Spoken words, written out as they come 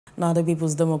Now, the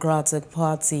People's Democratic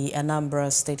Party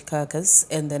Anambra State Caucus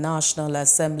in the National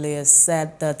Assembly has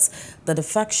said that the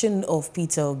defection of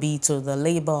Peter Obi to the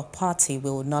Labour Party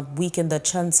will not weaken the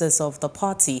chances of the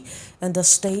party in the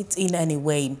state in any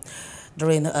way.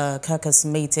 During a caucus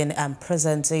meeting and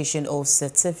presentation of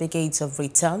certificates of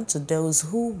return to those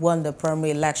who won the primary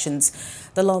elections,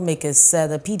 the lawmakers said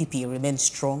the PDP remains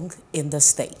strong in the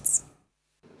state.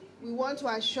 We want to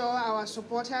assure our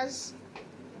supporters,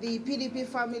 the PDP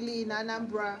family in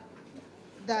Anambra,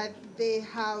 that they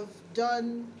have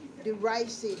done the right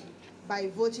thing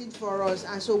by voting for us,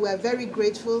 and so we are very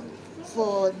grateful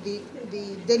for the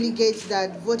delegates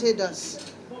that voted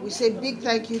us. We say big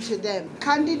thank you to them.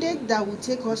 Candidate that will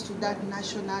take us to that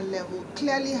national level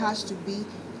clearly has to be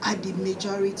at the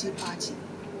majority party.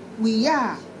 We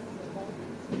are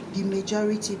the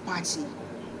majority party.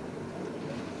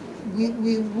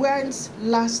 We weren't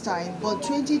last time, but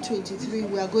 2023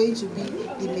 we are going to be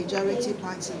the majority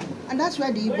party. And that's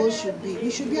where the Igbos should be. We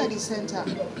should be at the center.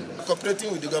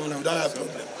 Cooperating with the government, we don't have a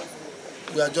problem.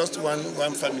 We are just one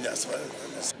family as well.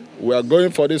 We are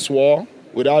going for this war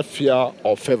without fear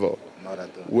or favor.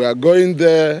 We are going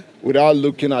there without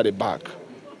looking at the back.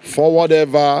 Forward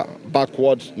ever,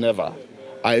 backward never.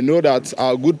 I know that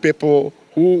our good people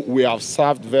who we have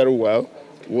served very well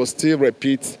will still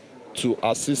repeat to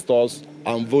assist us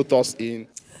and vote us in.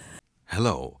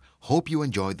 Hello, hope you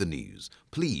enjoyed the news.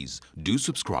 Please do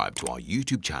subscribe to our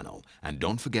YouTube channel and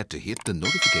don't forget to hit the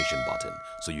notification button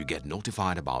so you get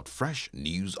notified about fresh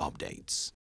news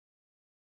updates.